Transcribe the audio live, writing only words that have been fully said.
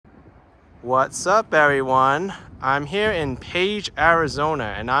What's up, everyone? I'm here in Page,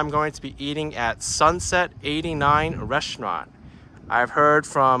 Arizona, and I'm going to be eating at Sunset 89 restaurant. I've heard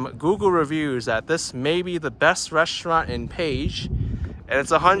from Google reviews that this may be the best restaurant in Page, and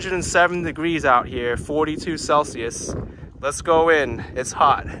it's 107 degrees out here, 42 Celsius. Let's go in, it's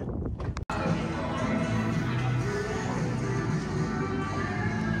hot.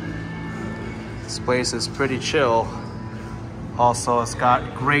 This place is pretty chill. Also, it's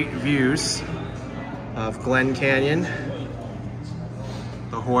got great views of Glen Canyon.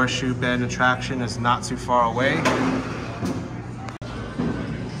 The Horseshoe Bend attraction is not too far away.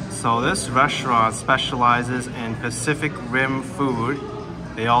 So this restaurant specializes in Pacific Rim food.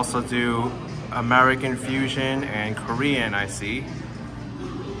 They also do American fusion and Korean, I see.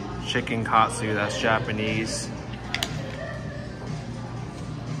 Chicken katsu, that's Japanese.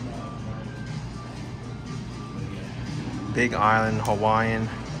 Big Island Hawaiian.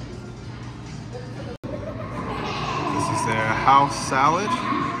 This is their house salad.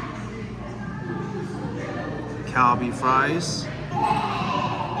 Kalbi fries.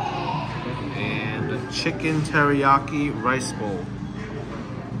 And a chicken teriyaki rice bowl.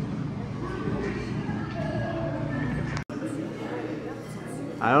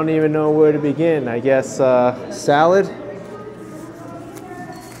 I don't even know where to begin. I guess salad.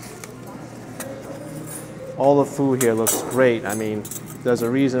 All the food here looks great. I mean, there's a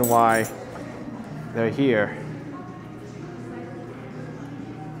reason why they're here.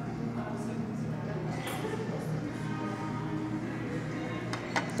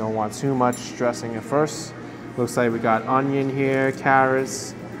 Don't want too much dressing at first. Looks like we got onion here,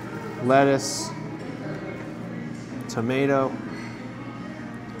 carrots, lettuce, tomato.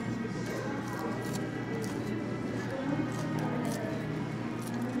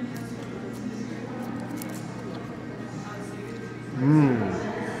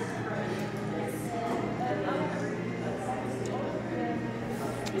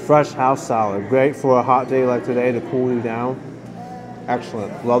 Fresh house salad, great for a hot day like today to cool you down.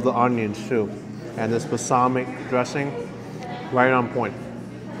 Excellent, love the onions too. And this balsamic dressing, right on point.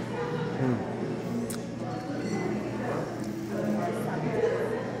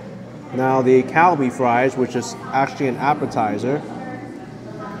 Now the Kalbi fries, which is actually an appetizer.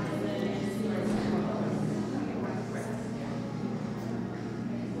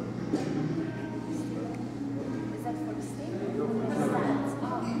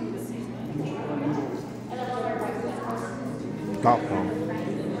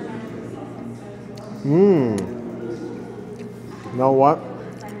 You know what?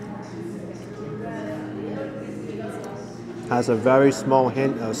 Has a very small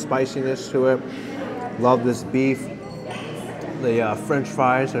hint of spiciness to it. Love this beef. The French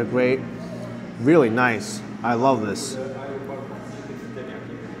fries are great. Really nice. I love this.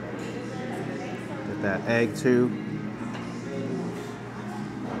 Get that egg too.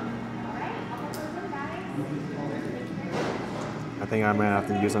 I think I might have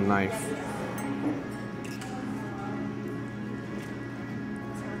to use a knife.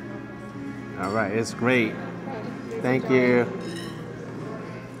 All right, it's great. Thank you.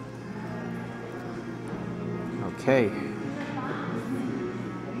 Okay.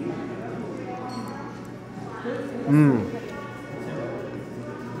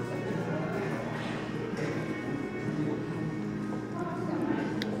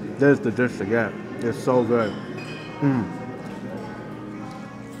 This is the dish to get. It's so good.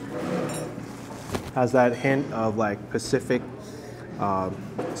 Has that hint of like Pacific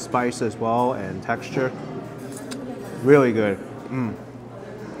spice as well and texture. Really good.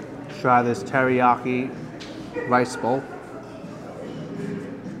 Try this teriyaki rice bowl.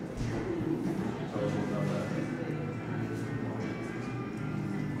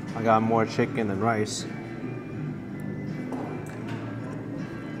 I got more chicken than rice.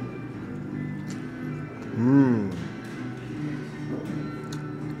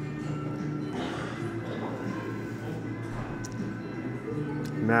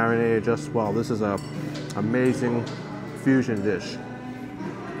 Marinated just well. This is a amazing fusion dish.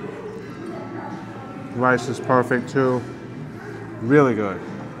 Rice is perfect too. Really good.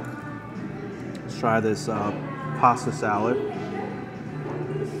 Let's try this pasta salad.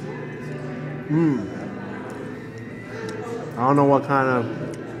 I don't know what kind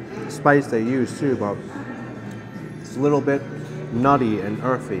of spice they use too, but it's a little bit nutty and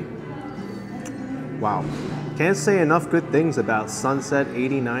earthy. Wow. Can't say enough good things about Sunset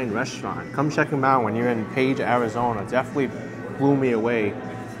 89 restaurant. Come check them out when you're in Page, Arizona. Definitely blew me away.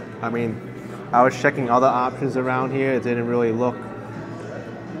 I mean, I was checking other options around here. It didn't really look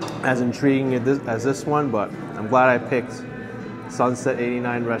as intriguing as this one, but I'm glad I picked Sunset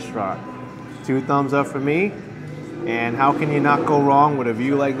 89 restaurant. 2 thumbs up for me. And how can you not go wrong with a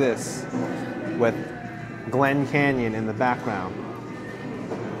view like this with Glen Canyon in the background?